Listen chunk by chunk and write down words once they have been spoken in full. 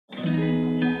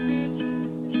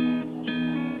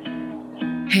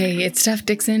Hey, it's Steph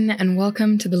Dixon, and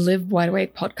welcome to the Live Wide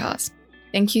Awake podcast.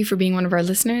 Thank you for being one of our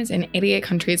listeners in 88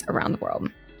 countries around the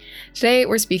world. Today,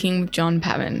 we're speaking with John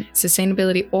Pavin,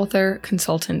 sustainability author,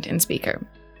 consultant, and speaker.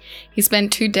 He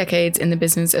spent 2 decades in the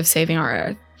business of saving our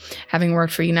Earth. Having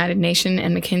worked for United Nations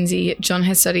and McKinsey, John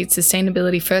has studied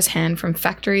sustainability firsthand from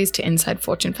factories to inside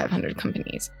Fortune 500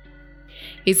 companies.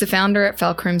 He's the founder at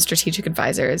Fulcrum Strategic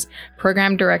Advisors,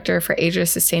 program director for Asia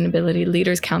Sustainability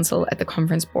Leaders Council at the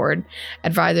Conference Board,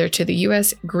 advisor to the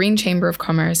US Green Chamber of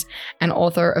Commerce, and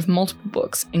author of multiple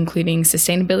books, including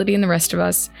Sustainability and the Rest of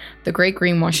Us, The Great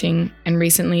Greenwashing, and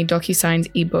recently DocuSign's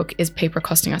ebook Is Paper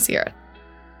Costing Us the Earth?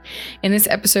 In this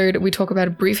episode, we talk about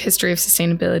a brief history of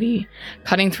sustainability,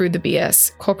 cutting through the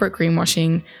BS, corporate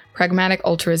greenwashing, pragmatic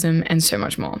altruism, and so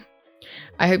much more.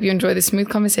 I hope you enjoy this smooth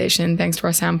conversation thanks to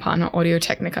our sound partner, Audio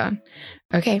Technica.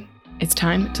 Okay, it's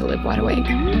time to live wide awake.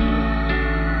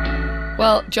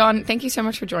 Well, John, thank you so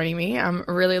much for joining me. I'm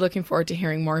really looking forward to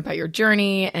hearing more about your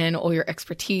journey and all your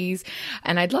expertise.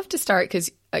 And I'd love to start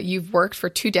because you've worked for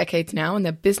 2 decades now in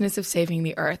the business of saving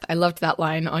the earth. I loved that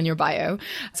line on your bio.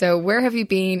 So where have you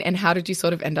been and how did you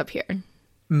sort of end up here?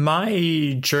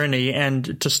 My journey,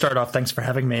 and to start off, thanks for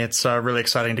having me. It's really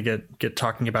exciting to get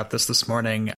talking about this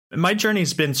morning. My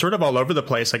journey's been sort of all over the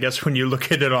place, I guess, when you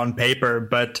look at it on paper.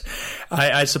 But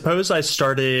I suppose I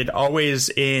started always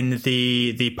in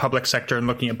the public sector and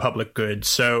looking at public good.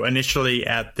 So initially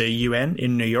at the UN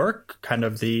in New York, kind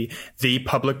of the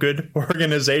public good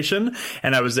organization.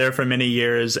 And I was there for many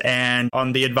years. And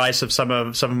on the advice of some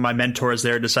of my mentors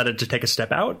there, decided to take a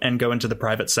step out and go into the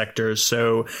private sector.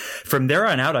 So from there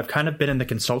on out, I've kind of been in the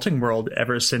consulting world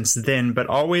ever since then, but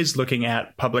always looking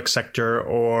at public sector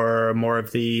or more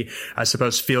of the, I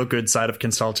suppose, feel-good side of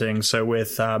consulting. So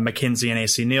with McKinsey and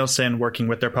AC Nielsen, working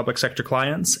with their public sector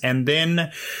clients. And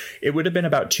then it would have been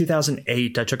about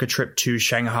 2008, I took a trip to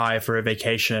Shanghai for a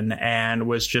vacation and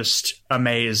was just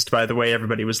amazed by the way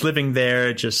everybody was living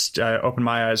there, just opened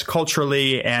my eyes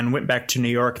culturally and went back to New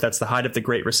York. That's the height of the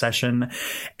Great Recession,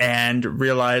 and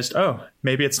realized, oh,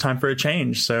 maybe it's time for a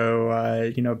change.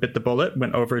 So, bit the bullet,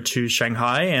 went over to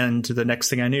Shanghai, and the next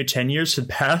thing I knew, 10 years had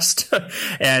passed.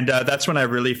 And that's when I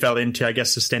really fell into, I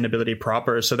guess, sustainability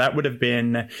proper. So that would have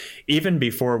been even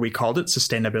before we called it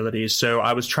sustainability. So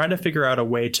I was trying to figure out a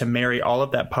way to marry all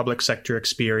of that public sector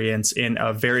experience in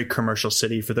a very commercial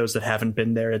city. For those that haven't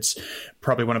been there, it's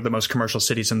probably one of the most commercial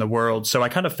cities in the world. So I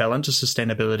kind of fell into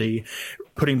sustainability,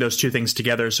 putting those two things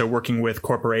together. So working with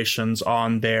corporations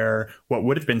on their, what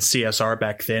would have been CSR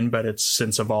back then, but it's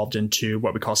since evolved into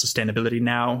what we call sustainability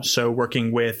now. So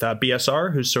working with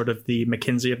BSR, who's sort of the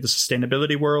McKinsey of the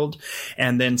sustainability world,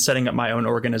 and then setting up my own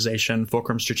organization,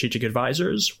 Fulcrum Strategic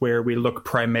Advisors, where we look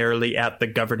primarily at the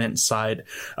governance side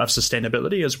of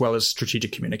sustainability as well as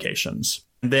strategic communications.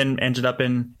 And then ended up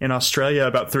in Australia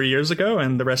about 3 years ago,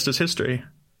 and the rest is history.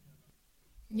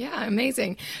 Yeah,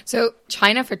 amazing. So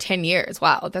China for 10 years.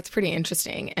 Wow, that's pretty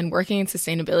interesting. And working in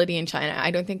sustainability in China, I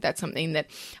don't think that's something that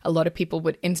a lot of people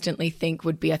would instantly think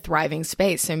would be a thriving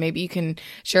space. So maybe you can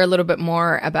share a little bit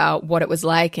more about what it was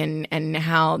like and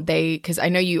how because I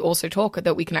know you also talk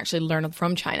that we can actually learn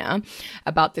from China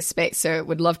about this space. So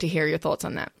would love to hear your thoughts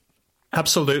on that.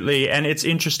 Absolutely. And it's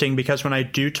interesting because when I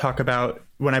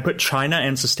put China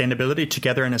and sustainability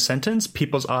together in a sentence,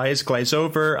 people's eyes glaze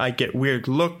over. I get weird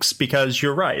looks because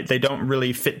you're right. They don't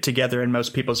really fit together in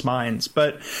most people's minds.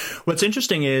 But what's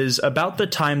interesting is about the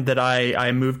time that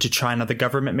I moved to China, the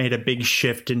government made a big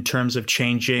shift in terms of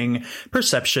changing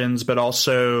perceptions, but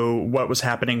also what was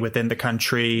happening within the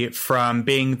country from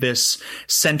being this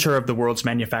center of the world's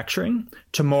manufacturing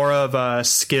to more of a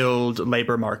skilled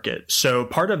labor market. So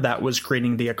part of that was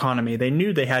greening the economy. They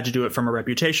knew they had to do it from a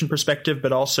reputation perspective,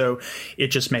 but also it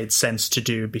just made sense to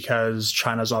do because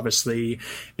China's obviously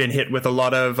been hit with a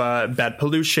lot of bad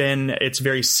pollution. It's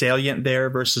very salient there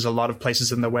versus a lot of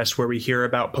places in the West where we hear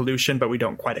about pollution, but we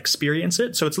don't quite experience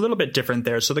it. So it's a little bit different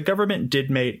there. So the government did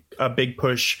make a big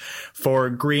push for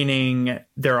greening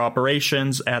their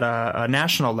operations at a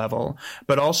national level,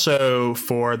 but also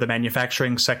for the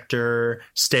manufacturing sector,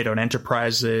 state-owned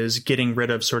enterprises, getting rid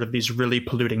of sort of these really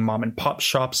polluting mom and pop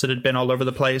shops that had been all over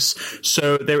the place.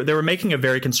 So they were making a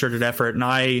very concerted effort, and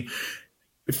I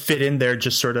fit in there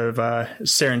just sort of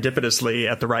serendipitously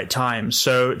at the right time.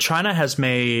 So China has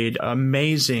made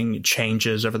amazing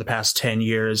changes over the past 10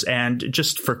 years. And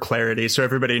just for clarity, so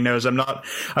everybody knows,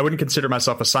 I wouldn't consider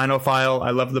myself a Sinophile. I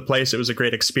love the place. It was a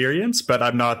great experience, but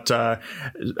I'm not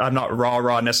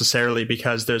rah necessarily,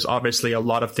 because there's obviously a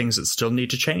lot of things that still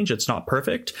need to change. It's not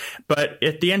perfect. But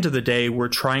at the end of the day, we're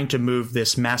trying to move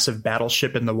this massive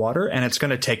battleship in the water, and it's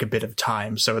going to take a bit of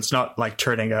time. So it's not like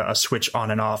turning a switch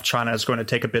on and off. China is going to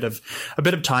take take a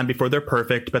bit of time before they're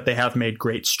perfect, but they have made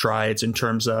great strides in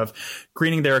terms of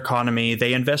greening their economy.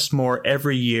 They invest more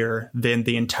every year than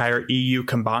the entire EU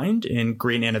combined in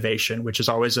green innovation, which is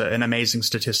always an amazing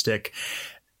statistic.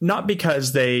 Not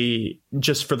because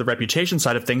just for the reputation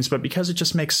side of things, but because it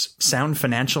just makes sound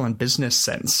financial and business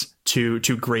sense to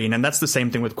green. And that's the same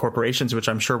thing with corporations, which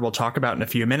I'm sure we'll talk about in a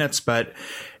few minutes. But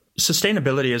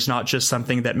sustainability is not just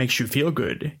something that makes you feel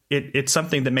good. It's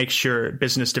something that makes your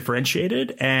business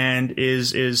differentiated and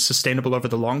is sustainable over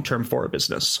the long term for a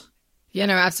business. Yeah,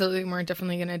 no, absolutely. We're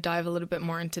definitely going to dive a little bit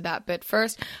more into that. But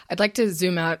first, I'd like to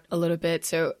zoom out a little bit.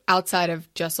 So outside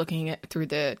of just looking at through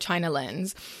the China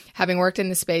lens, having worked in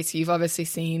the space, you've obviously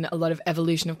seen a lot of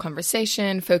evolution of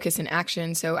conversation, focus, and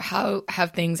action. So how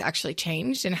have things actually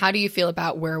changed? And how do you feel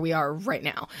about where we are right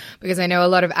now? Because I know a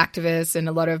lot of activists and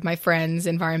a lot of my friends,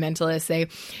 environmentalists, they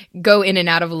go in and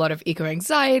out of a lot of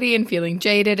eco-anxiety and feeling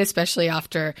jaded, especially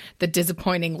after the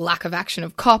disappointing lack of action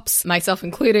of COPs, myself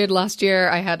included. Last year,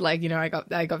 I had I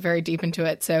got very deep into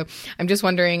it. So I'm just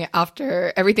wondering,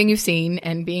 after everything you've seen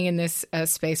and being in this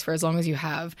space for as long as you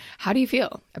have, how do you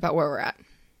feel about where we're at?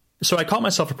 So I call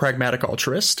myself a pragmatic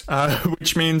altruist,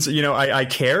 which means, I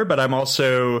care, but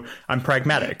I'm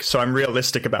pragmatic. So I'm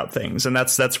realistic about things. And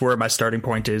that's where my starting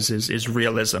point is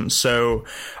realism. So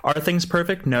are things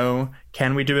perfect? No.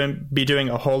 Can we be doing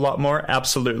a whole lot more?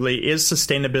 Absolutely. Is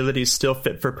sustainability still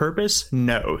fit for purpose?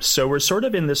 No. So we're sort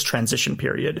of in this transition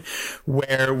period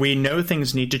where we know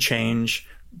things need to change,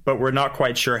 but we're not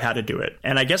quite sure how to do it.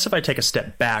 And I guess if I take a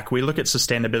step back, we look at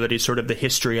sustainability, sort of the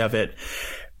history of it.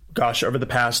 Gosh, over the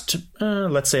past,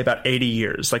 let's say about 80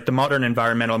 years, like the modern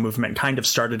environmental movement kind of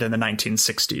started in the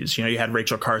 1960s. You had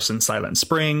Rachel Carson, Silent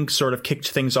Spring, sort of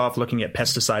kicked things off looking at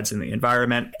pesticides in the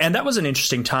environment. And that was an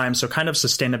interesting time. So kind of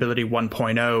sustainability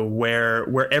 1.0,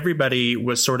 where everybody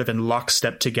was sort of in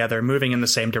lockstep together, moving in the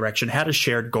same direction, had a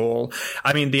shared goal.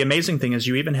 I mean, the amazing thing is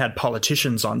you even had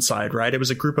politicians on side, right? It was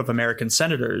a group of American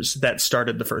senators that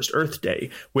started the first Earth Day,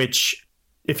 which,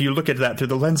 if you look at that through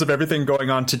the lens of everything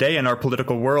going on today in our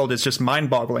political world, it's just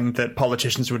mind-boggling that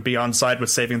politicians would be on side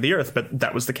with saving the earth, but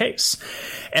that was the case.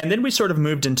 And then we sort of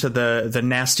moved into the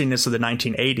nastiness of the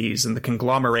 1980s and the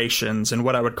conglomerations and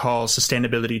what I would call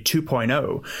sustainability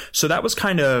 2.0. So that was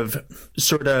kind of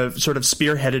sort of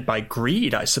spearheaded by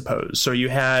greed, I suppose. So you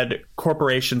had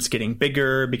corporations getting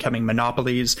bigger, becoming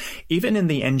monopolies. Even in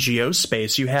the NGO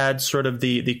space, you had sort of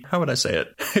the how would I say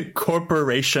it,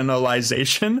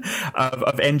 corporationalization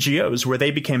of NGOs, where they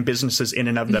became businesses in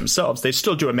and of themselves. They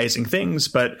still do amazing things,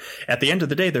 but at the end of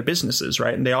the day, they're businesses,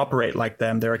 right? And they operate like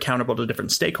them. They're accountable to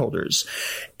different stakeholders.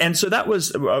 And so that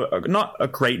was not a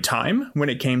great time when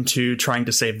it came to trying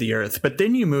to save the earth. But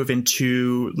then you move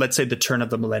into, let's say, the turn of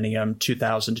the millennium,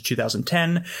 2000 to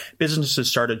 2010, businesses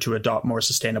started to adopt more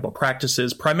sustainable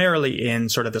practices, primarily in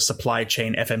sort of the supply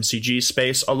chain FMCG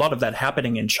space. A lot of that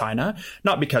happening in China,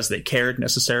 not because they cared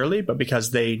necessarily, but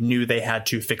because they knew they had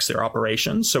to fix their operations.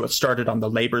 So it started on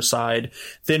the labor side,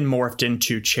 then morphed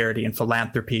into charity and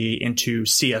philanthropy, into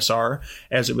CSR,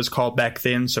 as it was called back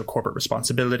then, so corporate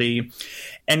responsibility.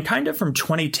 And kind of from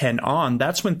 2010 on,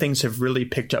 that's when things have really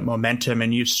picked up momentum,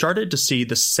 and you started to see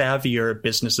the savvier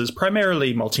businesses,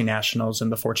 primarily multinationals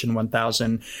in the Fortune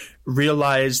 1000,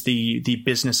 realize the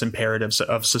business imperatives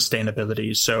of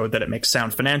sustainability, so that it makes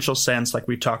sound financial sense, like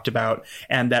we talked about,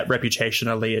 and that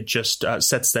reputationally it just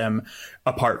sets them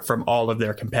apart from all of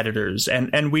their competitors.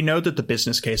 And we know that the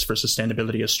business case for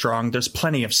sustainability is strong. There's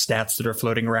plenty of stats that are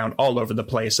floating around all over the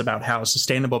place about how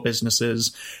sustainable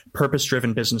businesses,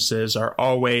 purpose-driven businesses are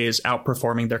always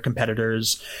outperforming their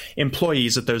competitors.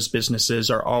 Employees at those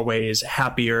businesses are always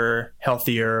happier,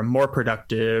 healthier, more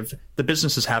productive. The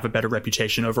businesses have a better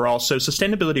reputation overall. So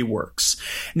sustainability works.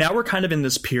 Now we're kind of in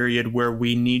this period where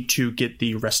we need to get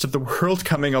the rest of the world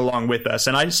coming along with us.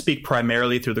 And I speak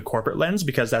primarily through the corporate lens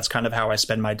because that's kind of how I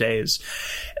spend my days.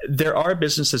 There are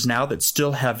businesses now that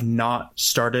still have not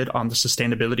started on the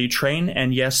sustainability train.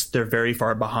 And yes, they're very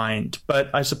far behind. But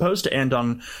I suppose to end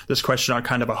on this question on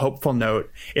kind of a hopeful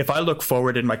note, if I look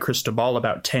forward in my crystal ball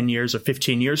about 10 years or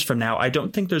 15 years from now, I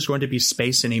don't think there's going to be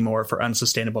space anymore for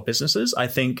unsustainable businesses. I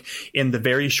think in the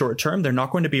very short term, they're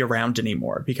not going to be around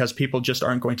anymore because people just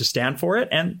aren't going to stand for it.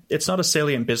 And it's not a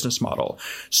salient business model.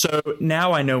 So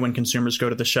now I know when consumers go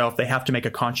to the shelf, they have to make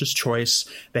a conscious choice.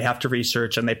 They have to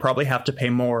research, and they probably have to pay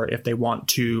more if they want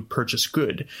to purchase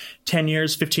good. 10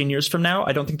 years, 15 years from now,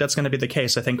 I don't think that's going to be the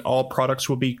case. I think all products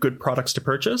will be good products to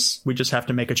purchase. We just have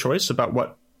to make a choice about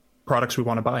what products we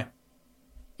want to buy.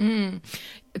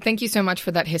 Thank you so much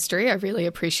for that history. I really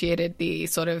appreciated the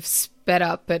sort of sped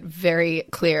up but very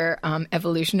clear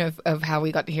evolution of how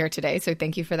we got to here today. So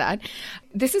thank you for that.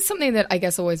 This is something that I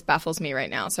guess always baffles me right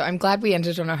now. So I'm glad we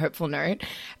ended on a hopeful note.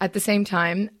 At the same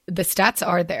time, the stats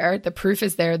are there. The proof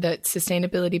is there that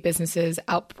sustainability businesses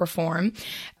outperform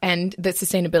and that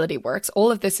sustainability works.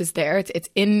 All of this is there.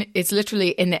 It's literally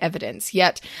in the evidence.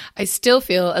 Yet I still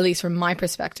feel, at least from my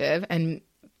perspective, and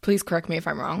please correct me if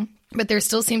I'm wrong, but there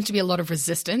still seems to be a lot of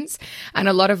resistance and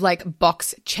a lot of like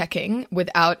box checking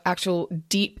without actual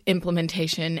deep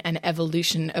implementation and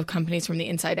evolution of companies from the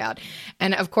inside out.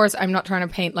 And of course, I'm not trying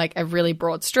to paint like a really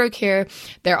broad stroke here.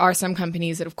 There are some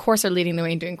companies that of course are leading the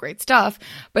way and doing great stuff,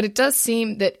 but it does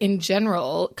seem that in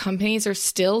general, companies are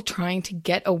still trying to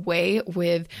get away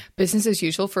with business as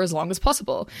usual for as long as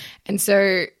possible. And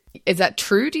so is that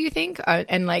true, do you think?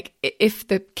 And like, if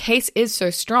the case is so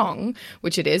strong,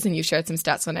 which it is, and you shared some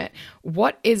stats on it,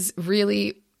 what is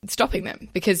really stopping them?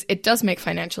 Because it does make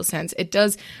financial sense. It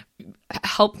does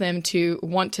help them to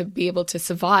want to be able to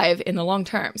survive in the long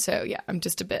term. So yeah,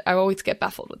 I always get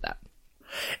baffled with that.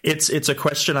 It's a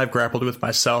question I've grappled with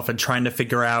myself and trying to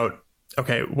figure out,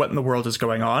 okay, what in the world is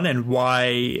going on and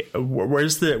why,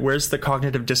 where's the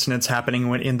cognitive dissonance happening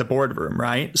when in the boardroom,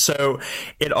 right? So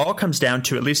it all comes down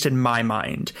to, at least in my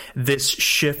mind, this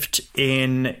shift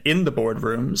in the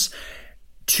boardrooms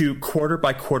to quarter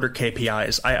by quarter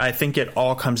KPIs. I think it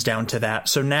all comes down to that.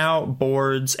 So now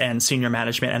boards and senior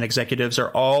management and executives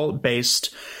are all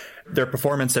based, their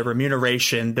performance, their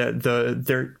remuneration,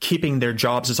 they're keeping their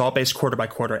jobs is all based quarter by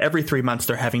quarter. Every 3 months,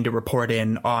 they're having to report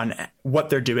in on what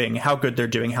they're doing, how good they're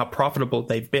doing, how profitable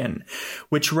they've been,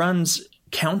 which runs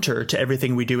counter to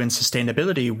everything we do in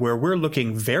sustainability, where we're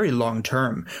looking very long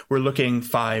term. We're looking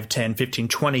 5, 10, 15,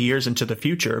 20 years into the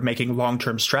future, making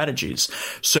long-term strategies.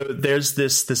 So there's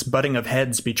this butting of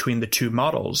heads between the two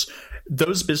models.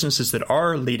 Those businesses that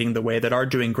are leading the way, that are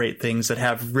doing great things, that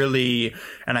have really,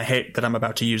 and I hate that I'm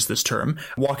about to use this term,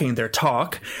 walking their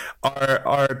talk,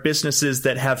 are businesses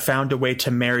that have found a way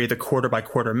to marry the quarter by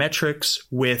quarter metrics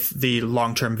with the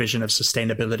long-term vision of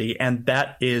sustainability. And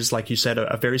that is, like you said,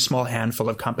 a very small handful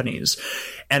of companies.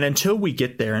 And until we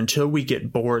get there, until we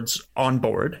get boards on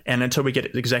board, and until we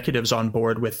get executives on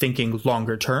board with thinking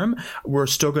longer term, we're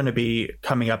still going to be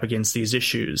coming up against these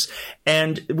issues.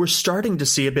 And we're starting to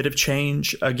see a bit of change.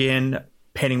 Again,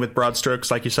 painting with broad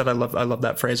strokes, like you said, I love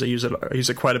that phrase. I use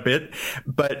it quite a bit.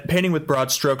 But painting with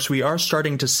broad strokes, we are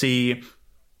starting to see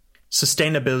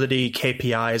sustainability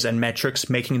KPIs and metrics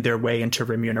making their way into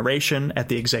remuneration at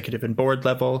the executive and board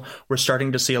level. We're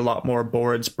starting to see a lot more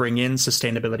boards bring in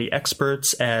sustainability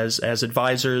experts as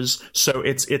advisors. So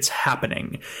it's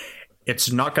happening.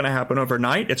 It's not going to happen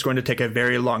overnight. It's going to take a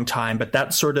very long time. But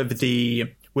that's sort of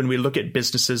when we look at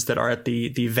businesses that are at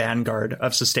the vanguard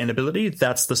of sustainability,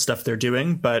 that's the stuff they're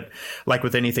doing. But like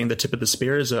with anything, the tip of the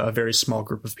spear is a very small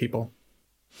group of people.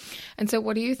 And so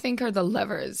what do you think are the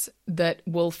levers that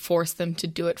will force them to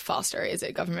do it faster? Is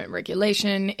it government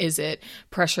regulation? Is it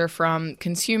pressure from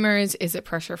consumers? Is it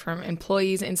pressure from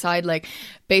employees inside? Like,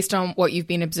 based on what you've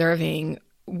been observing,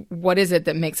 what is it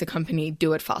that makes a company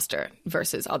do it faster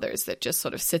versus others that just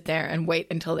sort of sit there and wait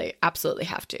until they absolutely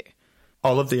have to?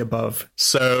 All of the above.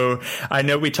 So I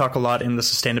know we talk a lot in the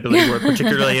sustainability world,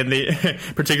 particularly in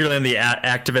the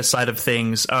activist side of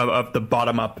things, of the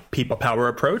bottom up people power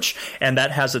approach, and that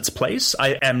has its place.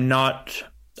 I am not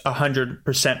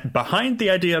 100% behind the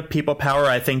idea of people power.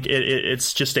 I think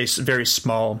it's just a very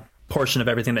small portion of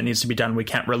everything that needs to be done. We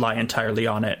can't rely entirely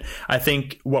on it. I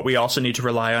think what we also need to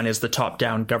rely on is the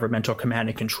top-down governmental command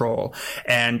and control.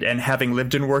 And having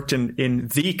lived and worked in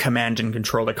the command and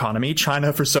control economy,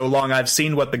 China, for so long, I've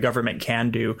seen what the government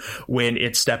can do when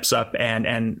it steps up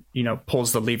and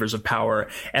pulls the levers of power.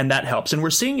 And that helps. And we're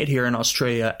seeing it here in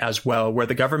Australia as well, where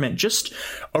the government just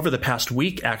over the past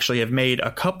week actually have made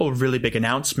a couple of really big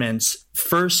announcements.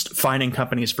 First, fining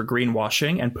companies for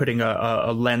greenwashing and putting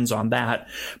a lens on that,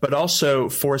 but also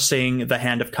forcing the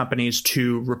hand of companies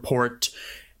to report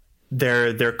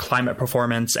their climate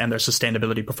performance and their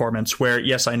sustainability performance, where,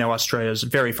 yes, I know Australia is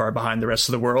very far behind the rest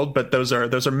of the world, but those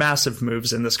are massive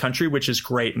moves in this country, which is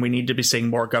great. And we need to be seeing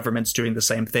more governments doing the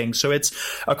same thing. So it's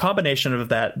a combination of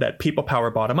that people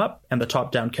power bottom up and the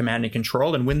top down command and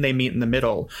control. And when they meet in the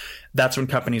middle, that's when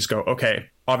companies go, okay,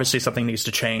 obviously something needs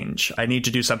to change. I need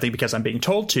to do something because I'm being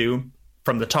told to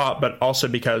from the top, but also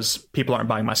because people aren't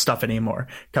buying my stuff anymore,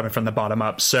 coming from the bottom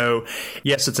up. So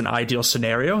yes, it's an ideal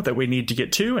scenario that we need to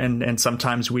get to. And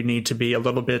sometimes we need to be a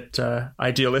little bit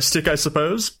idealistic, I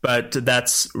suppose. But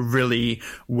that's really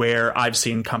where I've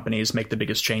seen companies make the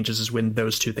biggest changes, is when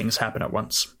those two things happen at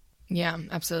once. Yeah,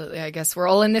 absolutely. I guess we're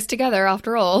all in this together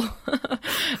after all.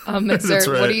 That's so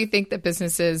right. what do you think that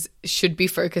businesses should be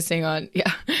focusing on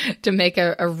to make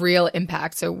a real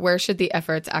impact? So where should the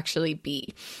efforts actually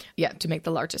be to make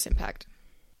the largest impact?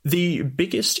 The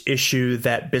biggest issue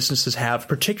that businesses have,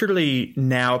 particularly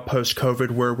now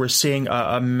post-COVID, where we're seeing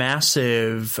a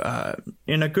massive,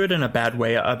 in a good and a bad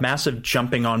way, a massive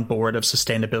jumping on board of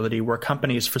sustainability, where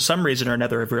companies, for some reason or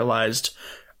another, have realized,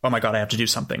 oh my God, I have to do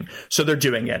something. So they're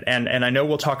doing it. And I know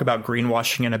we'll talk about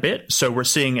greenwashing in a bit. So we're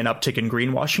seeing an uptick in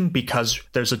greenwashing because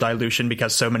there's a dilution,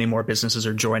 because so many more businesses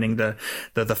are joining the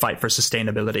fight for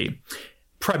sustainability.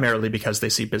 Primarily because they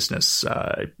see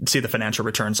see the financial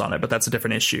returns on it, but that's a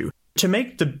different issue. To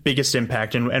make the biggest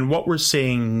impact, and what we're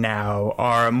seeing now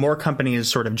are more companies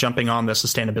sort of jumping on the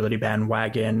sustainability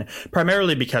bandwagon,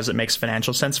 primarily because it makes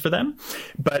financial sense for them.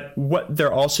 But what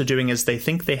they're also doing is they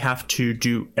think they have to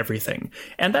do everything.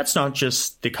 And that's not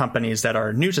just the companies that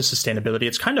are new to sustainability.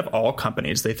 It's kind of all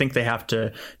companies. They think they have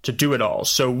to do it all.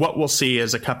 So what we'll see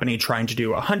is a company trying to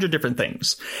do 100 different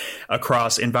things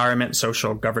across environment,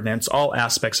 social, governance, all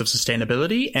aspects of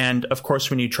sustainability. And of course,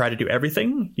 when you try to do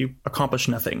everything, you accomplish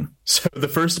nothing. So the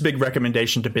first big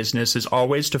recommendation to business is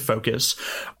always to focus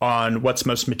on what's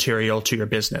most material to your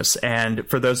business. And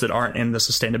for those that aren't in the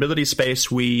sustainability space,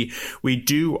 we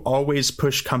do always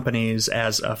push companies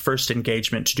as a first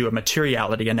engagement to do a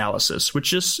materiality analysis,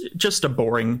 which is just a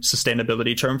boring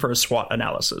sustainability term for a SWOT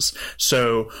analysis.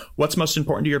 So what's most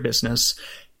important to your business?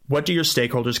 What do your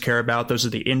stakeholders care about? Those are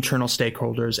the internal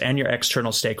stakeholders and your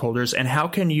external stakeholders. And how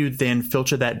can you then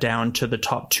filter that down to the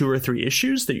top 2 or 3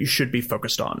 issues that you should be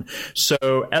focused on?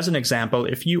 So as an example,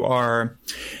 if you are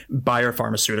Bayer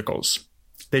Pharmaceuticals,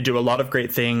 they do a lot of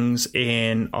great things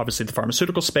in, obviously, the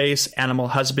pharmaceutical space, animal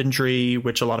husbandry,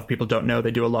 which a lot of people don't know.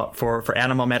 They do a lot for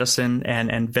animal medicine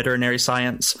and veterinary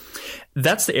science.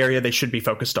 That's the area they should be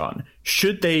focused on.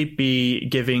 Should they be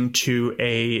giving to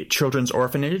a children's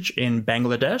orphanage in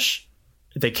Bangladesh?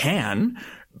 They can.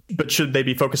 But should they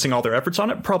be focusing all their efforts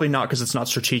on it? Probably not, because it's not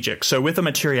strategic. So with a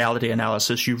materiality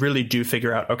analysis, you really do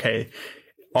figure out, okay,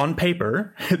 on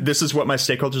paper, this is what my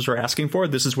stakeholders are asking for.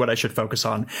 This is what I should focus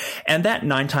on. And that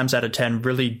 9 times out of 10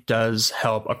 really does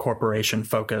help a corporation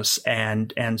focus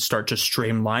and start to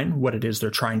streamline what it is they're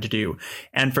trying to do.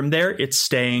 And from there, it's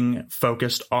staying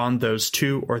focused on those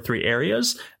 2 or 3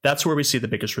 areas. That's where we see the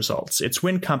biggest results. It's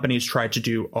when companies try to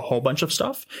do a whole bunch of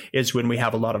stuff is when we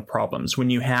have a lot of problems. When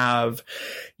you have,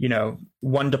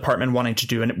 one department wanting to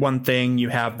do one thing, you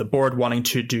have the board wanting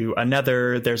to do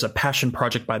another, there's a passion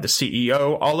project by the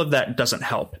CEO, all of that doesn't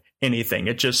help anything.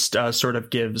 It just sort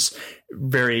of gives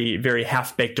very, very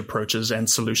half-baked approaches and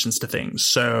solutions to things.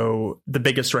 So the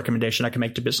biggest recommendation I can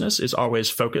make to business is always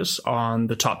focus on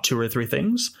the top 2 or 3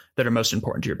 things that are most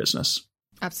important to your business.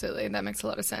 Absolutely. That makes a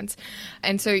lot of sense.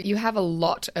 And so you have a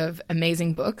lot of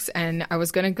amazing books, and I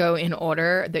was going to go in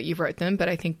order that you wrote them, but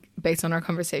I think based on our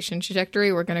conversation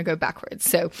trajectory, we're going to go backwards.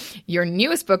 So your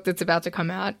newest book that's about to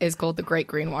come out is called The Great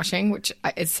Greenwashing, which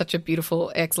is such a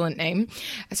beautiful, excellent name.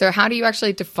 So how do you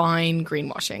actually define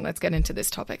greenwashing? Let's get into this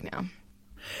topic now.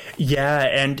 Yeah,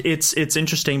 and it's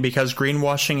interesting because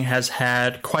greenwashing has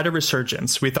had quite a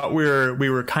resurgence. We thought we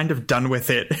were kind of done with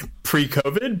it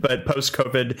pre-COVID, but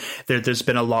post-COVID, there's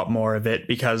been a lot more of it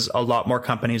because a lot more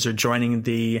companies are joining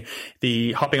the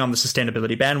hopping on the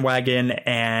sustainability bandwagon,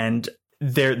 and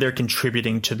they're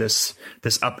contributing to this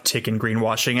uptick in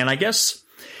greenwashing. And I guess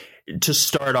to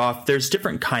start off, there's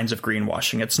different kinds of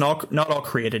greenwashing. It's not all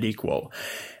created equal.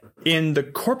 In the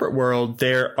corporate world,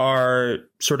 there are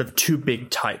sort of 2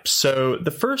 big types. So the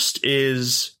first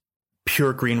is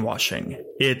pure greenwashing.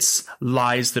 It's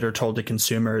lies that are told to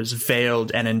consumers,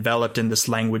 veiled and enveloped in this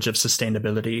language of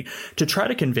sustainability, to try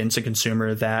to convince a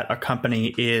consumer that a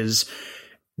company is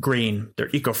green, they're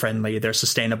eco-friendly, they're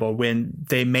sustainable, when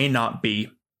they may not be.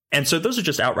 And so those are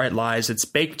just outright lies. It's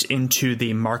baked into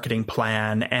the marketing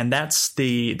plan. And that's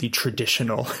the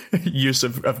traditional use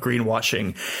of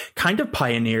greenwashing, kind of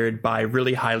pioneered by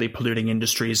really highly polluting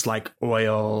industries like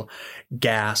oil,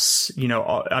 gas.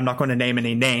 I'm not going to name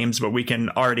any names, but we can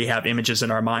already have images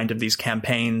in our mind of these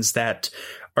campaigns that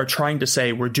are trying to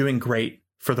say we're doing great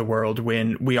for the world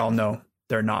when we all know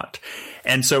they're not.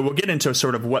 And so we'll get into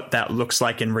sort of what that looks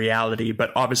like in reality,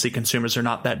 but obviously consumers are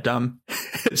not that dumb.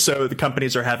 So the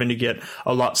companies are having to get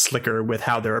a lot slicker with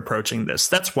how they're approaching this.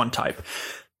 That's one type.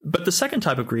 But the second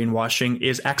type of greenwashing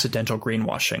is accidental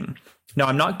greenwashing. Now,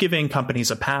 I'm not giving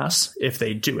companies a pass if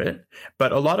they do it,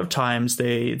 but a lot of times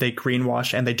they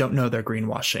greenwash and they don't know they're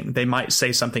greenwashing. They might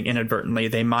say something inadvertently.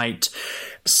 They might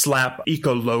slap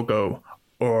eco logo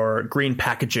or green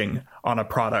packaging on a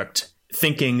product,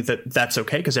 thinking that that's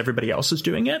okay because everybody else is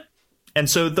doing it. And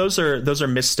so those are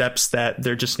missteps that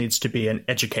there just needs to be an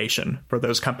education for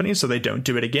those companies so they don't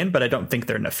do it again, but I don't think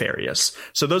they're nefarious.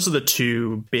 So those are the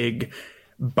two big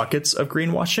buckets of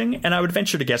greenwashing. And I would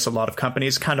venture to guess a lot of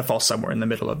companies kind of fall somewhere in the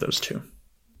middle of those two.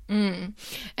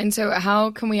 And so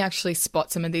how can we actually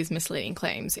spot some of these misleading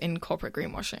claims in corporate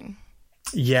greenwashing?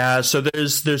 Yeah, so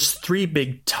there's three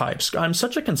big types. I'm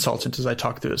such a consultant as I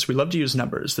talk through this. We love to use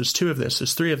numbers. There's two of this.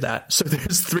 There's three of that. So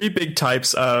there's three big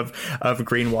types of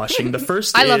greenwashing. The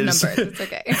first I love numbers. It's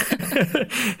okay.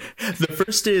 The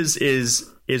first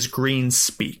is green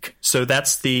speak. So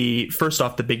that's the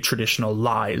big traditional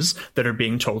lies that are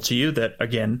being told to you that,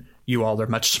 again, you all are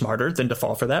much smarter than to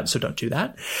fall for that, so don't do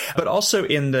that. But also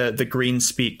in the green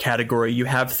speak category, you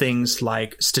have things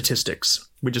like statistics.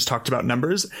 We just talked about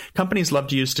numbers. Companies love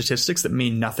to use statistics that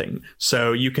mean nothing.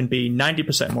 So you can be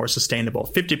 90% more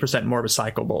sustainable, 50% more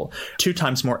recyclable, 2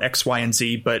 times more X, Y, and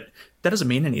Z, but that doesn't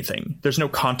mean anything. There's no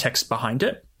context behind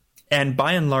it. And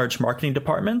by and large, marketing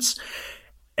departments,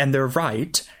 and they're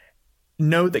right,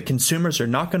 know that consumers are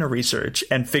not going to research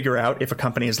and figure out if a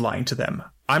company is lying to them.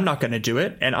 I'm not going to do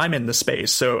it, and I'm in the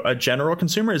space. So a general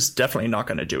consumer is definitely not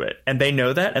going to do it. And they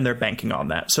know that, and they're banking on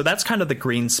that. So that's kind of the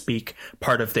green speak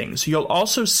part of things. You'll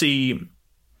also see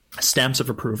stamps of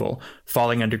approval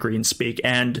falling under green speak.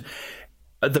 And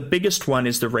the biggest one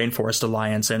is the Rainforest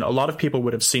Alliance, and a lot of people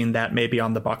would have seen that maybe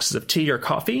on the boxes of tea or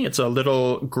coffee. It's a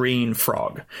little green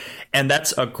frog, and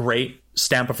that's a great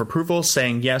stamp of approval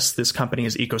saying, yes, this company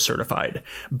is eco-certified.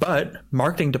 But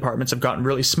marketing departments have gotten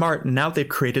really smart, and now they've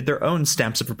created their own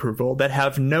stamps of approval that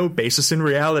have no basis in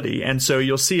reality. And so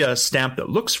you'll see a stamp that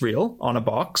looks real on a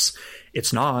box.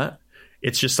 It's not.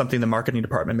 It's just something the marketing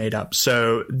department made up.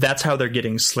 So that's how they're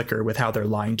getting slicker with how they're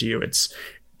lying to you. It's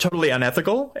totally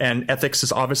unethical, and ethics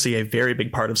is obviously a very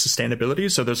big part of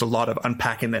sustainability. So there's a lot of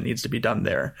unpacking that needs to be done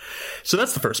there. So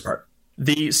that's the first part.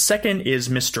 The second is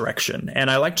misdirection. And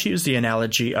I like to use the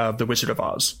analogy of the Wizard of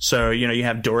Oz. So, you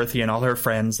have Dorothy and all her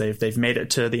friends. They've made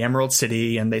it to the Emerald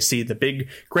City, and they see the big,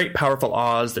 great, powerful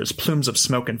Oz. There's plumes of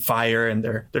smoke and fire, and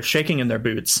they're shaking in their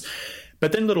boots.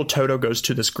 But then little Toto goes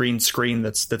to this green screen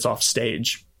that's off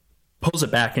stage, pulls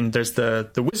it back, and there's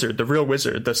the wizard, the real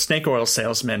wizard, the snake oil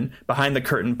salesman behind the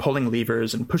curtain, pulling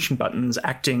levers and pushing buttons,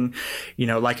 acting,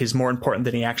 like he's more important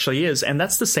than he actually is. And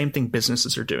that's the same thing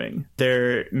businesses are doing.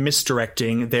 They're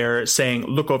misdirecting. They're saying,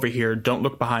 look over here, don't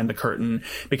look behind the curtain,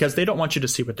 because they don't want you to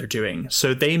see what they're doing.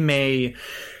 So they may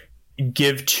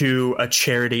give to a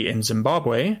charity in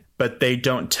Zimbabwe, but they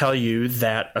don't tell you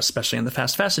that, especially in the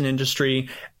fast fashion industry,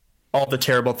 all the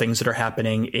terrible things that are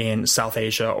happening in South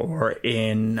Asia or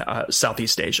in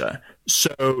Southeast Asia.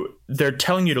 So they're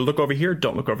telling you to look over here,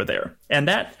 don't look over there. And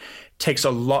that takes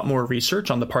a lot more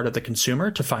research on the part of the consumer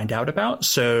to find out about.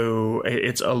 So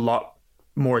it's a lot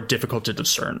more difficult to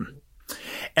discern.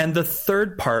 And the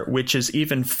third part, which is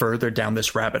even further down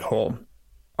this rabbit hole,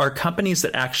 are companies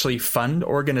that actually fund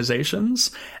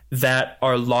organizations that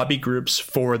are lobby groups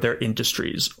for their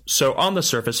industries. So on the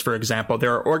surface, for example,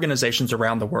 there are organizations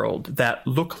around the world that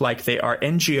look like they are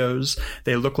NGOs.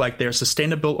 They look like they're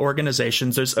sustainable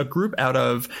organizations. There's a group out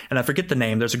of, and I forget the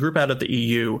name, there's a group out of the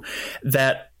EU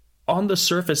that on the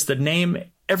surface, the name,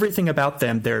 everything about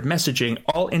them, their messaging,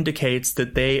 all indicates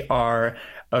that they are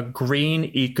a green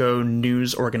eco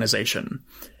news organization.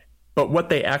 But what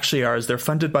they actually are is they're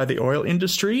funded by the oil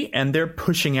industry, and they're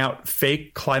pushing out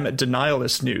fake climate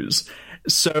denialist news.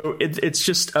 So it's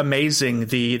just amazing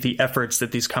the efforts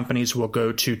that these companies will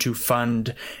go to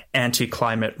fund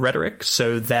anti-climate rhetoric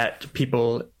so that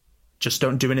people just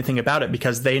don't do anything about it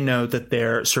because they know that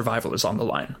their survival is on the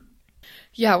line.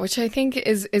 Yeah, which I think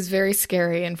is very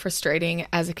scary and frustrating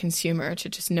as a consumer to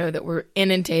just know that we're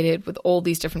inundated with all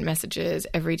these different messages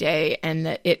every day, and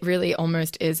that it really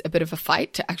almost is a bit of a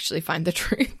fight to actually find the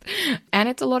truth. And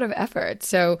it's a lot of effort.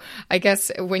 So I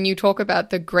guess when you talk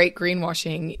about the great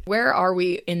greenwashing, where are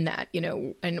we in that,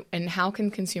 and how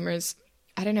can consumers,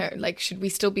 I don't know, should we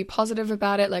still be positive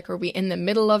about it? Are we in the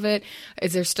middle of it?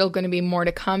 Is there still going to be more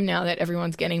to come now that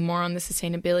everyone's getting more on the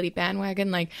sustainability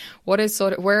bandwagon? What is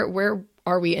where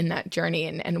are we in that journey,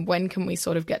 and when can we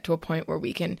sort of get to a point where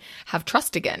we can have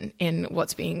trust again in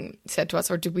what's being said to us?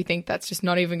 Or do we think that's just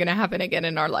not even going to happen again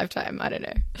in our lifetime? I don't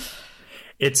know.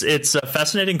 It's a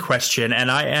fascinating question,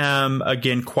 and I am,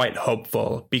 again, quite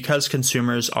hopeful because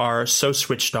consumers are so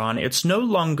switched on. It's no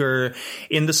longer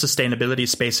in the sustainability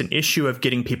space an issue of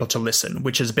getting people to listen,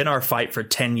 which has been our fight for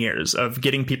 10 years, of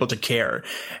getting people to care.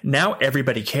 Now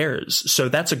everybody cares. So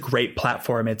that's a great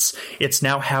platform. It's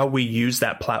now how we use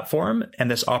that platform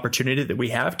and this opportunity that we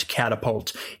have to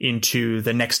catapult into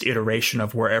the next iteration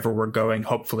of wherever we're going,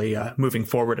 hopefully moving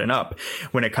forward and up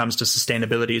when it comes to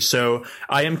sustainability. So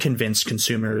I am convinced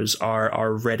consumers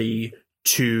are ready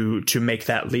to make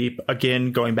that leap.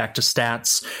 Again, going back to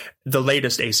stats, the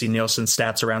latest AC Nielsen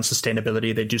stats around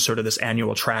sustainability, they do sort of this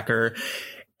annual tracker.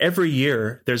 Every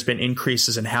year, there's been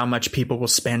increases in how much people will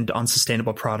spend on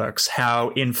sustainable products, how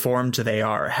informed they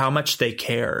are, how much they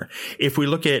care. If we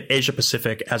look at Asia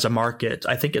Pacific as a market,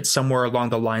 I think it's somewhere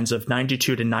along the lines of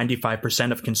 92 to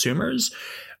 95% of consumers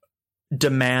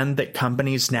demand that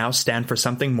companies now stand for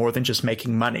something more than just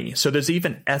making money. So there's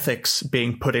even ethics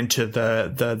being put into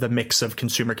the mix of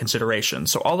consumer consideration.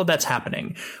 So all of that's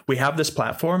happening. We have this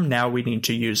platform. Now we need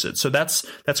to use it. So that's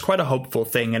quite a hopeful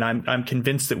thing. And I'm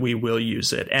convinced that we will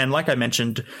use it. And like I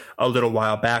mentioned a little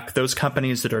while back, those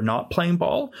companies that are not playing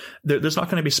ball, there's not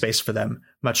going to be space for them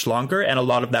much longer. And a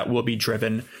lot of that will be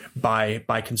driven by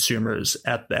consumers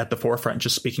at the forefront,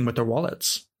 just speaking with their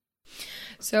wallets.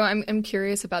 So I'm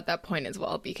curious about that point as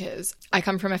well, because I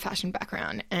come from a fashion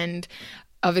background, and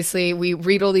obviously we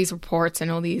read all these reports and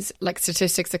all these like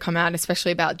statistics that come out,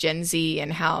 especially about Gen Z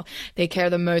and how they care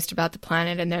the most about the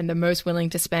planet and they're the most willing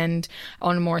to spend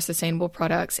on more sustainable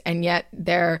products. And yet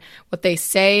what they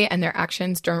say and their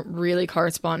actions don't really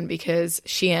correspond, because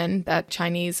Shein, that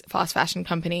Chinese fast fashion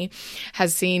company,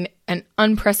 has seen an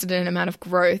unprecedented amount of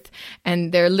growth,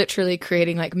 and they're literally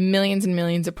creating like millions and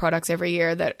millions of products every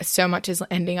year that so much is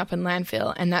ending up in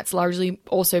landfill, and that's largely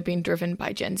also being driven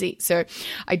by Gen Z. So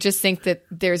I just think that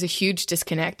there's a huge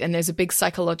disconnect, and there's a big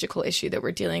psychological issue that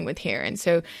we're dealing with here. And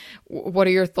so what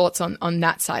are your thoughts on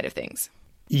that side of things?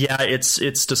 Yeah,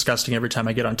 it's disgusting every time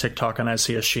I get on TikTok and I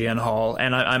see a Shein haul,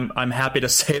 and I'm happy to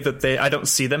say that I don't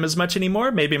see them as much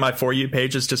anymore. Maybe my For You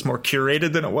page is just more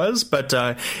curated than it was, but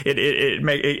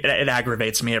it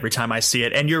aggravates me every time I see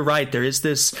it. And you're right, there is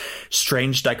this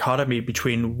strange dichotomy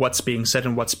between what's being said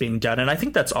and what's being done, and I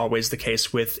think that's always the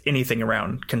case with anything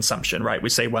around consumption, right? We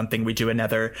say one thing, we do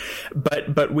another,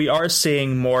 but we are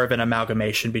seeing more of an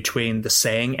amalgamation between the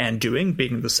saying and doing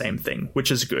being the same thing,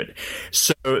 which is good.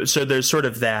 So there's sort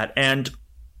of that. And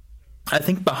I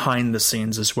think behind the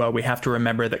scenes as well, we have to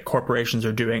remember that corporations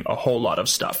are doing a whole lot of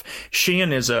stuff.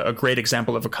 Shein is a great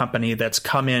example of a company that's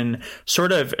come in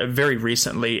sort of very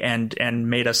recently and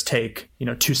made us take,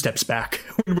 2 steps back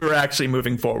when we were actually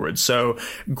moving forward. So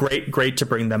great to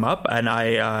bring them up. And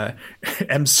I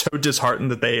am so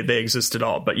disheartened that they exist at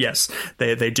all. But yes,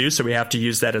 they do. So we have to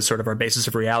use that as sort of our basis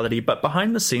of reality. But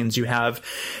behind the scenes, you have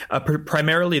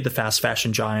primarily the fast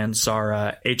fashion giants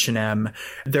are H&M.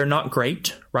 They're not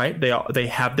great, right? They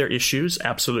have their issues,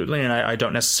 absolutely, and I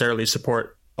don't necessarily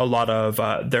support a lot of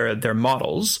their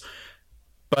models,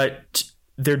 but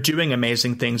they're doing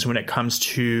amazing things when it comes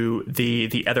to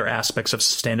the other aspects of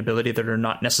sustainability that are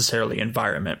not necessarily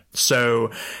environment. So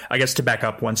I guess to back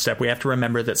up one step, we have to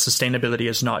remember that sustainability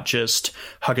is not just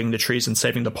hugging the trees and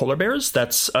saving the polar bears.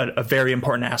 That's a very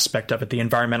important aspect of it, the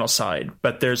environmental side.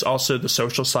 But there's also the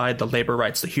social side, the labor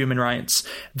rights, the human rights,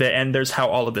 and there's how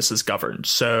all of this is governed.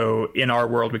 So in our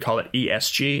world, we call it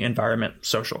ESG, environment,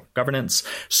 social, governance.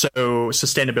 So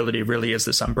sustainability really is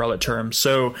this umbrella term.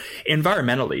 So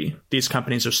environmentally, these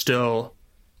companies are still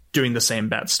doing the same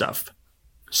bad stuff.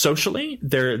 Socially,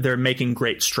 they're making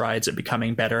great strides at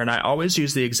becoming better. And I always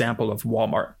use the example of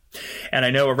Walmart. And I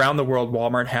know around the world,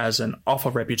 Walmart has an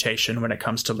awful reputation when it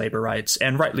comes to labor rights,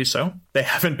 and rightly so. They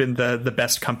haven't been the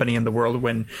best company in the world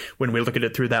when we look at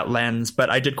it through that lens. But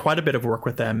I did quite a bit of work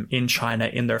with them in China,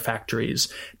 in their factories,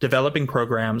 developing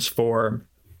programs for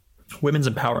women's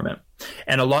empowerment.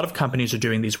 And a lot of companies are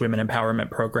doing these women empowerment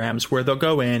programs where they'll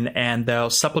go in and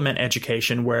they'll supplement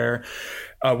education where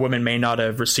a woman may not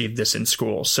have received this in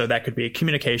school. So that could be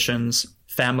communications,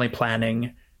 family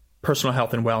planning, personal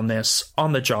health and wellness,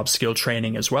 on-the-job skill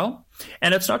training as well.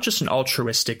 And it's not just an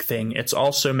altruistic thing. It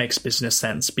also makes business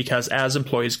sense because as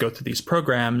employees go through these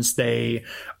programs, they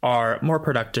are more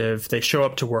productive. They show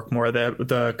up to work more.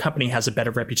 The company has a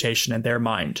better reputation in their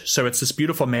mind. So it's this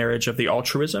beautiful marriage of the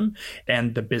altruism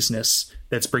and the business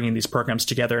that's bringing these programs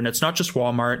together. And it's not just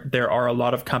Walmart. There are a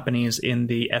lot of companies in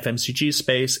the FMCG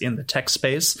space, in the tech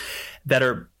space, that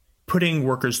are putting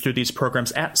workers through these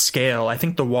programs at scale. I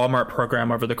think the Walmart program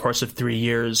over the course of 3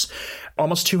 years,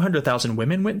 almost 200,000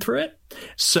 women went through it.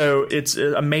 So it's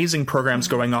amazing programs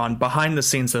going on behind the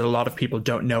scenes that a lot of people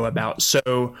don't know about.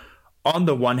 So on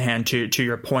the one hand, to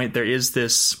your point, there is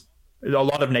a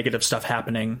lot of negative stuff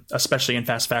happening, especially in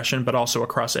fast fashion, but also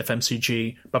across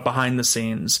FMCG. But behind the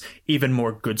scenes, even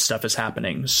more good stuff is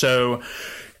happening. So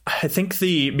I think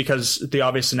because the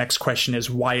obvious next question is,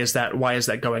 why is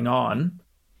that going on?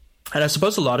 And I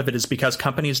suppose a lot of it is because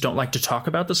companies don't like to talk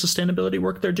about the sustainability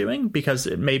work they're doing because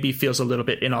it maybe feels a little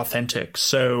bit inauthentic.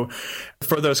 So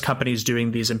for those companies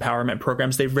doing these empowerment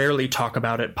programs, they rarely talk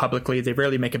about it publicly. They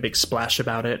rarely make a big splash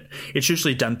about it. It's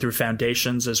usually done through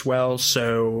foundations as well.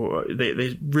 So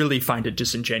they really find it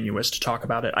disingenuous to talk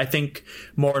about it. I think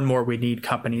more and more we need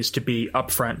companies to be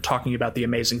upfront talking about the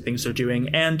amazing things they're doing,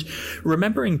 and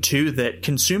remembering too that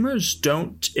consumers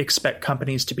don't expect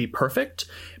companies to be perfect,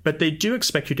 but they do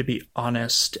expect you to be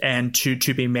honest and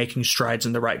to be making strides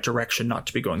in the right direction, not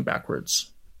to be going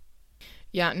backwards.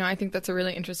 Yeah, no, I think that's a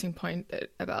really interesting point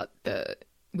about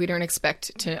we don't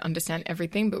expect to understand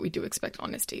everything, but we do expect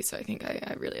honesty. So I think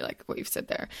I really like what you've said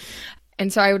there.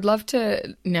 And so I would love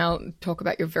to now talk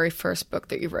about your very first book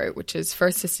that you wrote, which is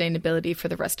First Sustainability for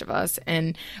the Rest of Us,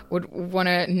 and would want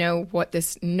to know what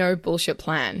this no bullshit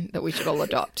plan that we should all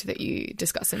adopt that you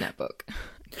discuss in that book.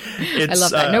 I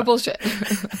love that. No bullshit.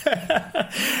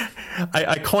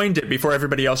 I coined it before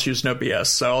everybody else used no BS,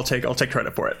 so I'll take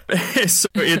credit for it. So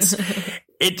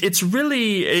it's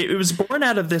really, it was born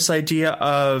out of this idea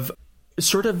of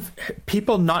sort of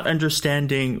people not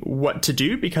understanding what to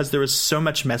do because there was so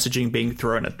much messaging being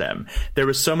thrown at them. There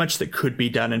was so much that could be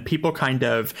done, and people kind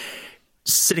of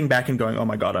sitting back and going, oh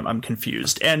my God, I'm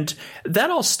confused. And that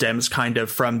all stems kind of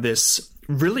from this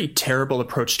really terrible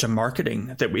approach to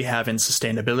marketing that we have in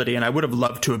sustainability. And I would have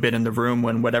loved to have been in the room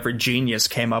when whatever genius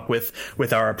came up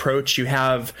with our approach. You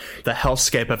have the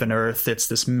hellscape of an Earth. It's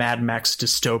this Mad Max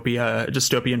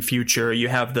dystopian future. You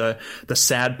have the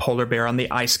sad polar bear on the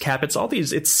ice cap. It's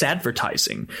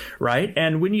sadvertising, right?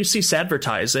 And when you see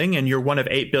sadvertising and you're one of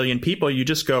 8 billion people, you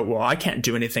just go, well, I can't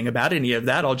do anything about any of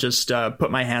that. I'll just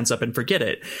put my hands up and forget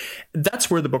it. That's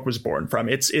where the book was born from.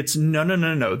 It's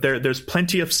no. There's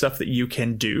plenty of stuff that you can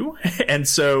do. And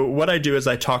so what I do is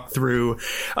I talk through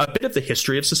a bit of the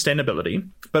history of sustainability,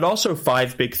 but also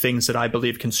 5 big things that I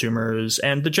believe consumers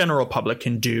and the general public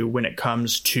can do when it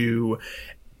comes to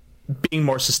being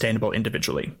more sustainable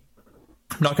individually.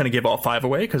 I'm not going to give all 5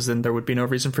 away because then there would be no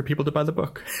reason for people to buy the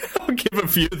book. I'll give a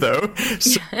few though.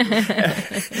 So,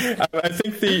 I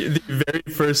think the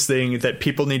very first thing that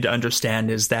people need to understand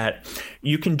is that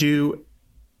you can do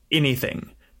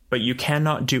anything, but you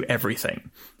cannot do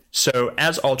everything. So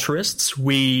as altruists,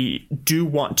 we do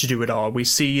want to do it all. We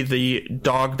see the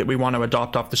dog that we want to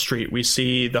adopt off the street. We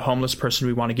see the homeless person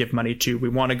we want to give money to. We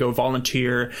want to go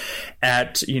volunteer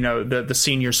at, the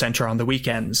senior center on the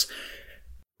weekends.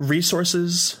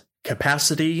 Resources,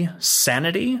 capacity,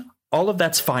 sanity, all of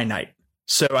that's finite.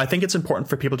 So I think it's important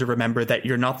for people to remember that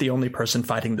you're not the only person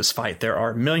fighting this fight. There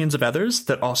are millions of others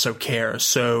that also care.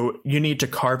 So you need to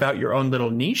carve out your own little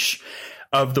niche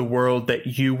of the world that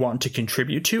you want to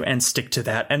contribute to and stick to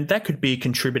that. And that could be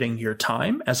contributing your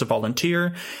time as a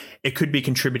volunteer. It could be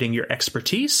contributing your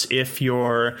expertise. If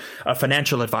you're a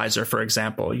financial advisor, for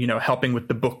example, helping with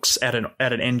the books at an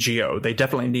NGO, they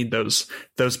definitely need those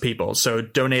people. So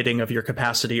donating of your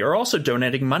capacity, or also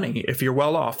donating money if you're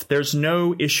well off. There's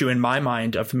no issue in my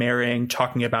mind of marrying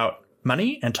talking about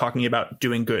money and talking about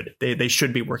doing good. They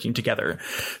should be working together.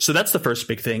 So that's the first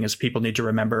big thing, is people need to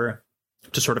remember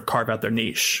to sort of carve out their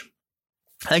niche.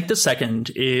 I think the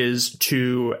second is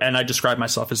to, and I described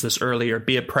myself as this earlier,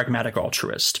 be a pragmatic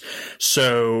altruist.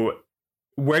 So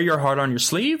wear your heart on your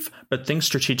sleeve, but think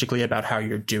strategically about how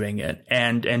you're doing it,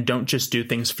 and don't just do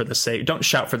things don't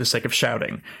shout for the sake of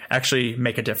shouting. Actually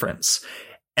make a difference.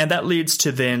 And that leads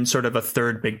to then sort of a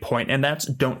third big point, and that's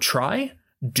don't try,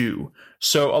 do.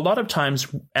 So a lot of times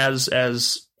as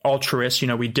altruists,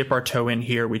 we dip our toe in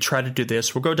here. We try to do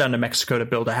this. We'll go down to Mexico to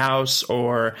build a house,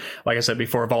 or, like I said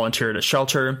before, volunteer at a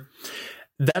shelter.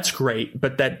 That's great,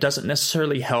 but that doesn't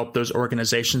necessarily help those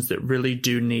organizations that really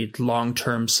do need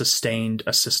long-term sustained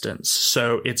assistance.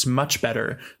 So it's much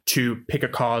better to pick a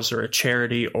cause or a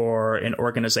charity or an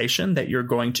organization that you're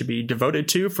going to be devoted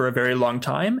to for a very long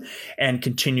time and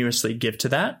continuously give to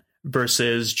that,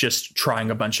 versus just trying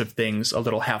a bunch of things a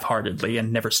little half-heartedly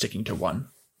and never sticking to one.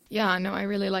 Yeah, no, I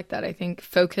really like that. I think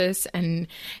focus, and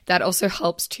that also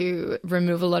helps to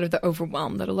remove a lot of the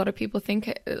overwhelm that a lot of people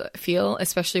feel,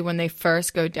 especially when they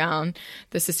first go down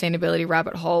the sustainability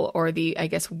rabbit hole, or the, I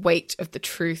guess, weight of the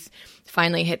truth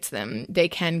finally hits them. They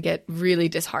can get really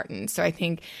disheartened. So I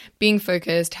think being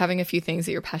focused, having a few things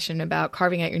that you're passionate about,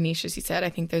 carving out your niche, as you said, I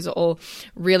think those are all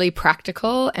really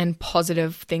practical and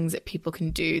positive things that people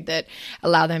can do that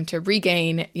allow them to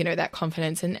regain, that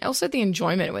confidence and also the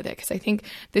enjoyment with it. Because I think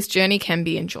this journey can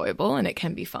be enjoyable and it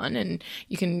can be fun, and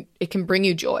it can bring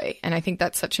you joy. And I think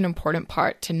that's such an important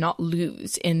part to not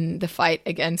lose in the fight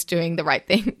against doing the right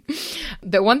thing.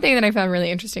 The one thing that I found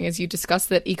really interesting is you discussed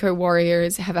that eco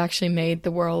warriors have actually made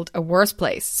the world a worse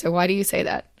place. So why do you say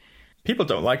that? People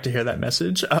don't like to hear that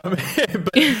message.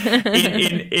 But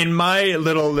in my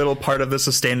little part of the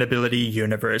sustainability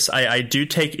universe, I do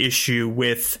take issue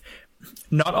with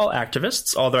not all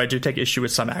activists, although I do take issue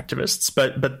with some activists,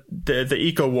 but the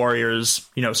eco warriors,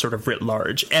 sort of writ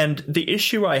large. And the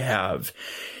issue I have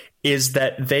is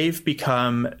that they've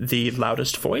become the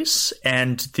loudest voice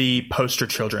and the poster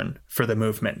children for the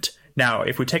movement. Now,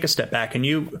 if we take a step back and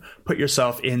you put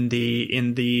yourself in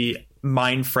the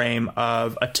mind frame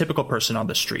of a typical person on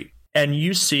the street, and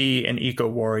you see an eco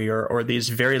warrior or these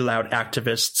very loud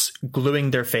activists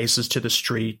gluing their faces to the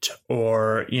street,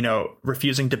 or,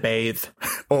 refusing to bathe,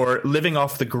 or living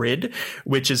off the grid,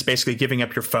 which is basically giving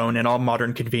up your phone and all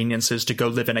modern conveniences to go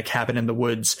live in a cabin in the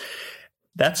woods.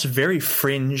 That's very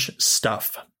fringe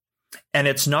stuff. And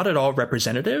it's not at all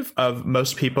representative of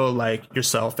most people like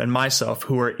yourself and myself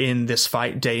who are in this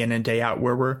fight day in and day out,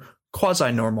 where we're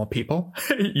quasi-normal people,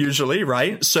 usually,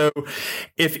 right? So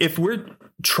if we're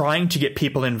trying to get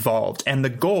people involved, and the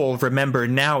goal, remember,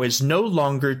 now is no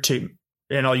longer to,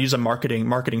 and I'll use a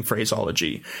marketing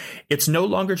phraseology, it's no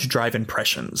longer to drive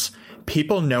impressions.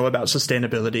 People know about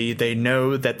sustainability. They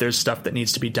know that there's stuff that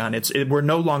needs to be done. We're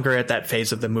no longer at that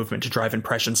phase of the movement to drive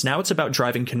impressions. Now it's about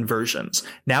driving conversions.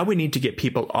 Now we need to get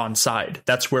people on side.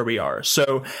 That's where we are.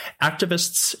 So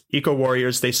activists, eco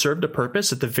warriors, they served a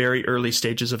purpose at the very early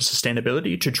stages of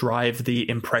sustainability to drive the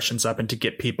impressions up and to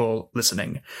get people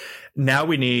listening. Now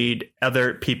we need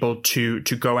other people to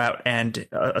go out and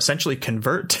essentially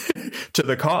convert to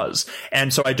the cause.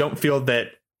 And so I don't feel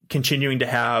that continuing to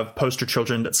have poster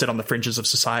children that sit on the fringes of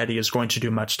society is going to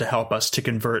do much to help us to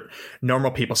convert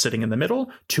normal people sitting in the middle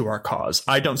to our cause.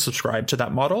 I don't subscribe to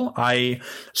that model. I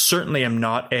certainly am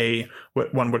not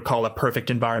what one would call a perfect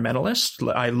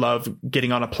environmentalist. I love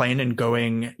getting on a plane and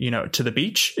going, to the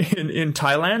beach in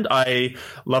Thailand. I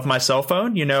love my cell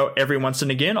phone. Every once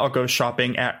and again, I'll go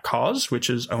shopping at Cause, which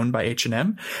is owned by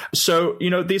H&M. So,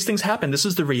 these things happen. This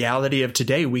is the reality of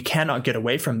today. We cannot get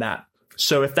away from that.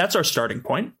 So if that's our starting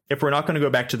point, if we're not going to go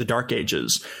back to the dark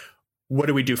ages, what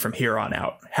do we do from here on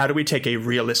out? How do we take a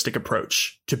realistic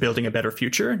approach to building a better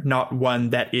future, not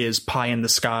one that is pie in the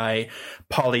sky,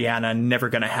 Pollyanna, never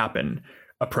going to happen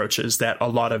approaches that a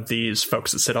lot of these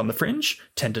folks that sit on the fringe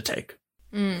tend to take?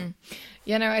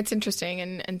 Yeah, no, it's interesting.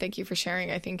 And thank you for sharing.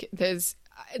 I think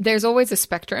there's always a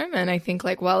spectrum. And I think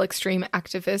while extreme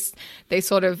activists, they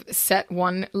sort of set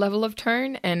one level of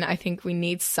tone. And I think we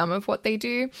need some of what they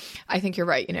do. I think you're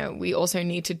right. We also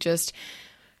need to just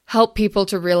help people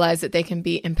to realize that they can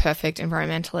be imperfect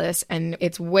environmentalists. And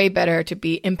it's way better to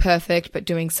be imperfect, but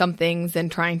doing some things than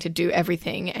trying to do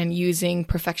everything and using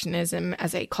perfectionism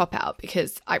as a cop-out,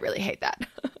 because I really hate that.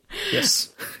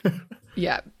 Yes.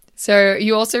 Yeah. So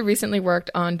you also recently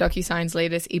worked on DocuSign's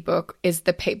latest ebook, Is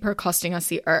the Paper Costing Us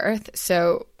the Earth?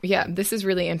 So yeah, this is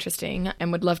really interesting,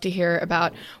 and would love to hear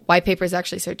about why paper is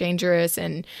actually so dangerous,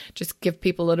 and just give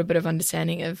people a little bit of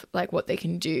understanding of what they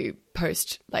can do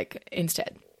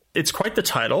instead. It's quite the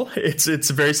title. It's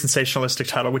a very sensationalistic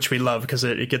title, which we love because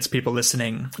it gets people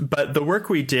listening. But the work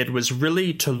we did was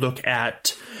really to look at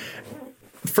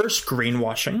first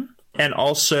greenwashing, and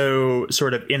also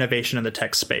sort of innovation in the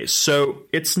tech space. So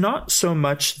it's not so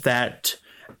much that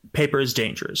paper is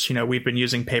dangerous. We've been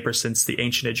using paper since the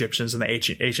ancient Egyptians and the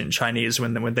ancient Chinese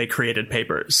when they created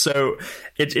paper. So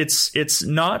it's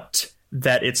not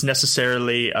that it's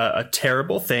necessarily a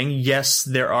terrible thing. Yes,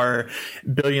 there are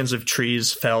billions of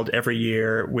trees felled every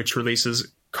year, which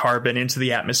releases carbon into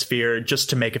the atmosphere just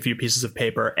to make a few pieces of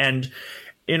paper. And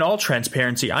in all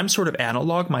transparency, I'm sort of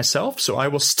analog myself, so I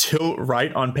will still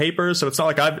write on paper. So it's not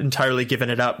like I've entirely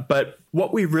given it up. But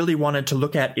what we really wanted to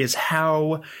look at is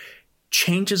how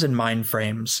changes in mind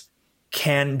frames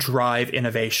can drive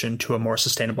innovation to a more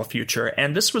sustainable future.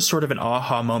 And this was sort of an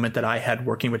aha moment that I had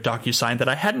working with DocuSign that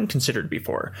I hadn't considered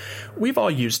before. We've all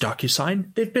used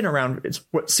DocuSign. They've been around, it's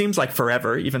what seems like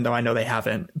forever, even though I know they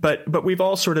haven't. But we've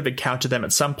all sort of encountered them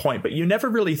at some point. But you never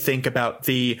really think about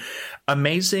the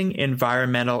amazing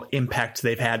environmental impact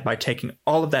they've had by taking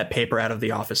all of that paper out of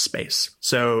the office space.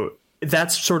 So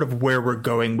that's sort of where we're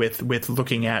going with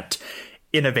looking at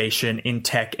innovation in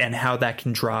tech and how that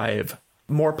can drive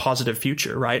more positive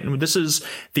future, right? And this is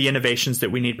the innovations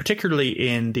that we need, particularly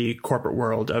in the corporate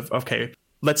world of, okay,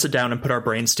 let's sit down and put our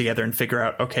brains together and figure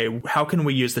out, okay, how can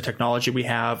we use the technology we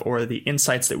have or the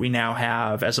insights that we now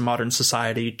have as a modern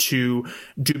society to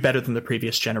do better than the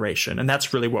previous generation? And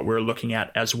that's really what we're looking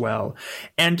at as well.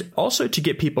 And also to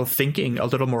get people thinking a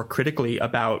little more critically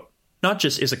about not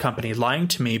just is a company lying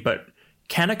to me, but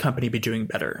can a company be doing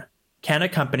better? Can a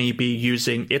company be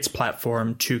using its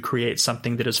platform to create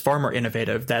something that is far more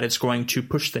innovative, that is going to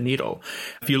push the needle?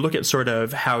 If you look at sort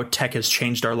of how tech has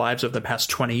changed our lives over the past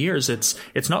 20 years, it's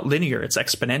not linear, it's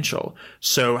exponential.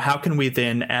 So how can we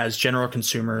then, as general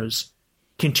consumers,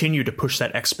 continue to push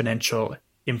that exponential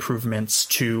improvements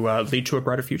to lead to a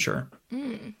brighter future?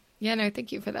 Yeah, no,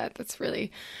 thank you for that.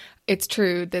 It's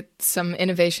true that some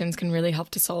innovations can really help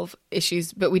to solve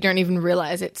issues, but we don't even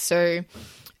realize it. So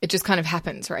it just kind of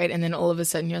happens, right? And then all of a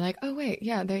sudden you're like, oh, wait,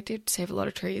 yeah, they did save a lot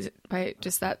of trees by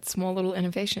just that small little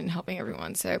innovation helping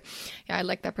everyone. So yeah, I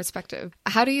like that perspective.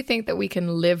 How do you think that we can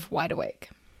live wide awake?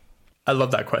 I love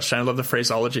that question. I love the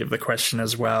phraseology of the question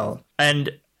as well.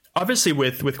 And obviously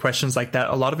with questions like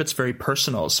that, a lot of it's very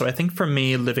personal. So I think for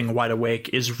me, living wide awake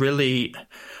is really,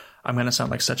 I'm going to sound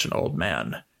like such an old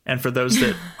man. And for those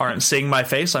that aren't seeing my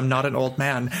face, I'm not an old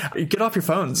man. Get off your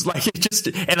phones.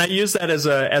 And I use that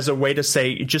as a way to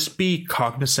say, just be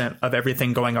cognizant of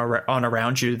everything going on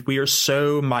around you. We are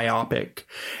so myopic.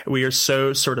 We are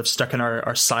so sort of stuck in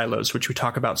our silos, which we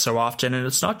talk about so often. And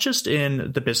it's not just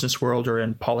in the business world or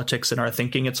in politics in our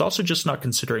thinking. It's also just not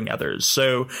considering others.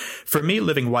 So for me,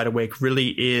 living wide awake really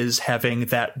is having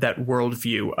that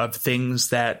worldview of things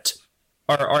that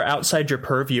are outside your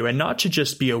purview, and not to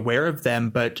just be aware of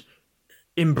them, but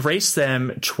embrace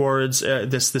them towards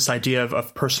this idea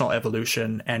of personal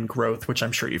evolution and growth, which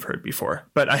I'm sure you've heard before.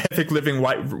 But I think living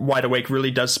wide awake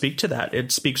really does speak to that.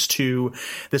 It speaks to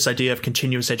this idea of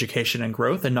continuous education and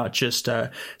growth, and not just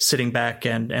sitting back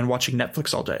and watching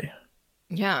Netflix all day.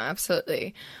 Yeah,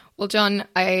 absolutely. Well, John,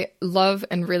 I love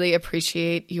and really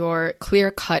appreciate your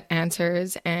clear-cut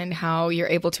answers and how you're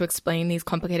able to explain these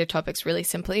complicated topics really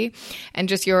simply, and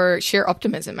just your sheer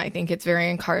optimism. I think it's very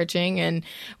encouraging, and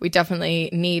we definitely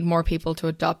need more people to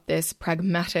adopt this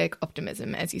pragmatic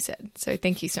optimism, as you said. So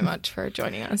thank you so much for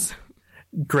joining us.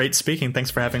 Great speaking.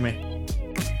 Thanks for having me.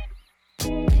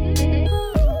 3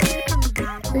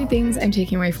 things I'm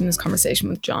taking away from this conversation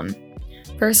with John.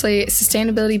 Firstly,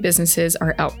 sustainability businesses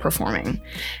are outperforming,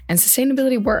 and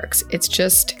sustainability works. It's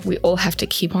just we all have to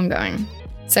keep on going.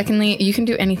 Secondly, you can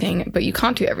do anything, but you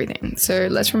can't do everything. So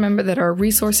let's remember that our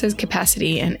resources,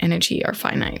 capacity, and energy are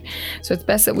finite. So it's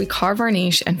best that we carve our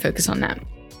niche and focus on that.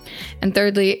 And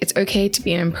thirdly, it's okay to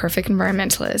be an imperfect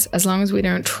environmentalist as long as we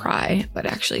don't try, but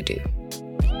actually do.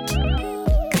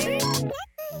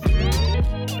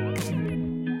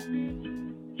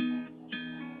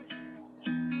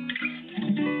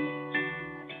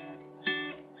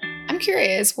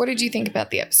 Curious, what did you think about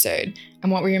the episode,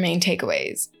 and what were your main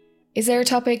takeaways? Is there a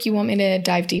topic you want me to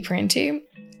dive deeper into?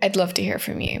 I'd love to hear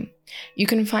from you. You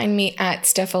can find me at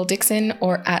Steph L. Dixon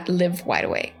or at Live Wide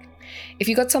Awake. If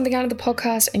you got something out of the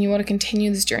podcast and you want to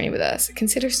continue this journey with us,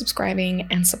 consider subscribing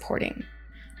and supporting.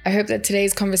 I hope that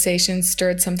today's conversation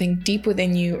stirred something deep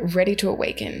within you, ready to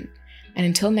awaken. And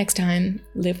until next time,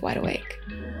 live wide awake.